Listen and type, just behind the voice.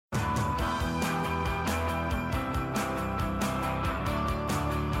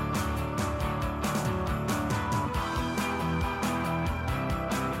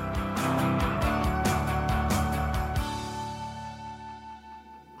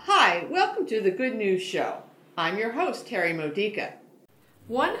Hi, welcome to the Good News Show. I'm your host, Terry Modica.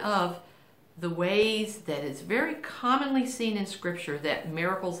 One of the ways that is very commonly seen in Scripture that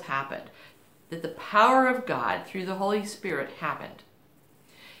miracles happened, that the power of God through the Holy Spirit happened,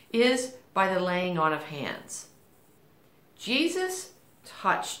 is by the laying on of hands. Jesus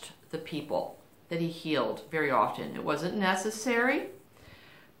touched the people that he healed very often. It wasn't necessary,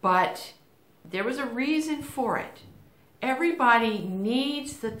 but there was a reason for it. Everybody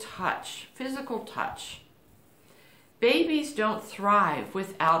needs the touch, physical touch. Babies don't thrive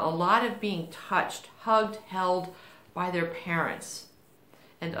without a lot of being touched, hugged, held by their parents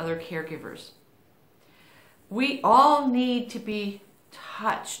and other caregivers. We all need to be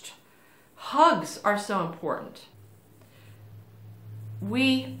touched. Hugs are so important.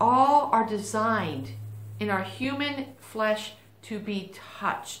 We all are designed in our human flesh to be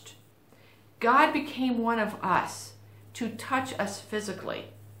touched. God became one of us to touch us physically.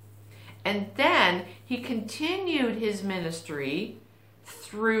 And then he continued his ministry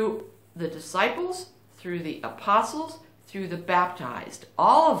through the disciples, through the apostles, through the baptized.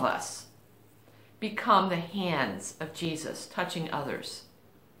 All of us become the hands of Jesus, touching others.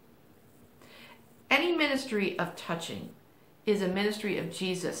 Any ministry of touching is a ministry of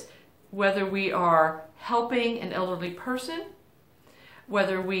Jesus, whether we are helping an elderly person,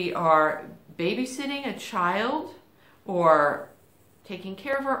 whether we are babysitting a child, or taking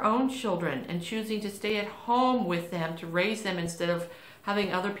care of our own children and choosing to stay at home with them to raise them instead of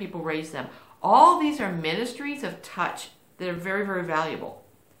having other people raise them. All these are ministries of touch that are very, very valuable.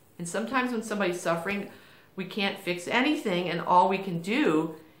 And sometimes when somebody's suffering, we can't fix anything, and all we can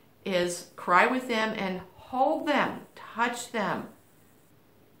do is cry with them and hold them, touch them,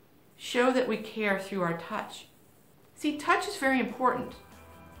 show that we care through our touch. See, touch is very important.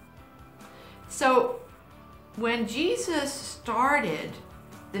 So when Jesus started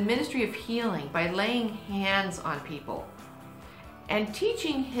the ministry of healing by laying hands on people and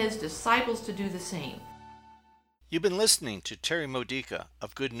teaching his disciples to do the same. You've been listening to Terry Modica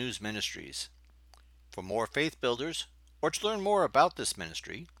of Good News Ministries. For more faith builders, or to learn more about this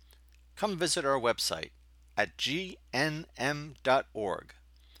ministry, come visit our website at gnm.org.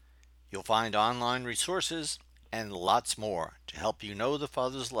 You'll find online resources and lots more to help you know the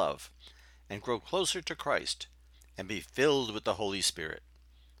Father's love and grow closer to Christ and be filled with the Holy Spirit.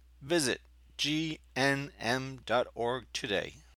 Visit gnm.org today.